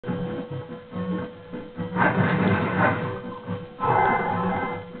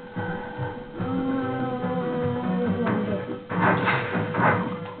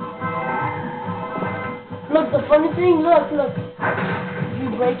Look, the funny thing, look. If you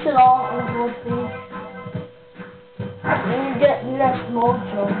break it all into one thing, then you get less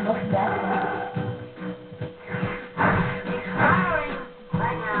mojo. Look at that.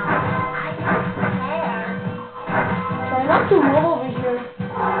 Try not to move over here.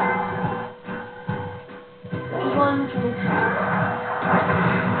 One, two.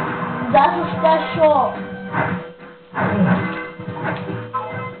 That's a special.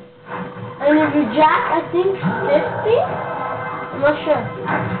 And if you jack, I think 50? I'm not sure.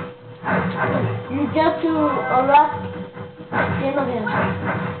 You get to unlock skin again.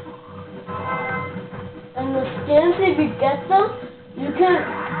 And the skins, if you get them, you can...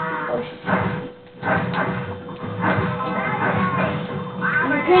 Oh, shit.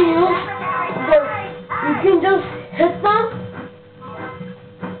 You can use the... You can just hit them.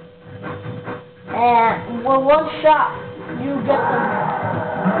 And with one shot, you get them.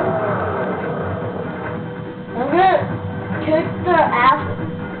 I'm gonna kick their ass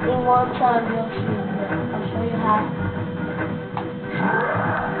in one time. You'll see. I'll show you how.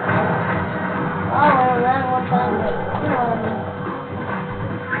 Oh, I ran one time, but you know what I mean.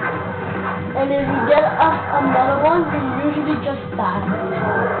 And if you get another one, you usually just die.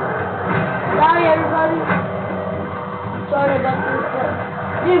 Sorry, everybody. Sorry about this, but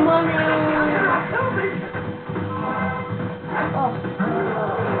give money. Oh.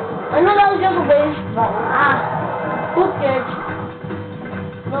 I know that was just a waste, but who cares?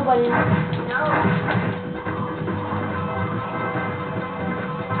 Nobody. No.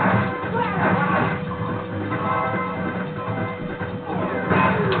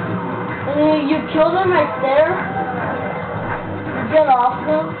 And you kill them right there. You get off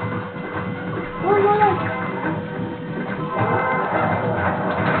them. Oh no.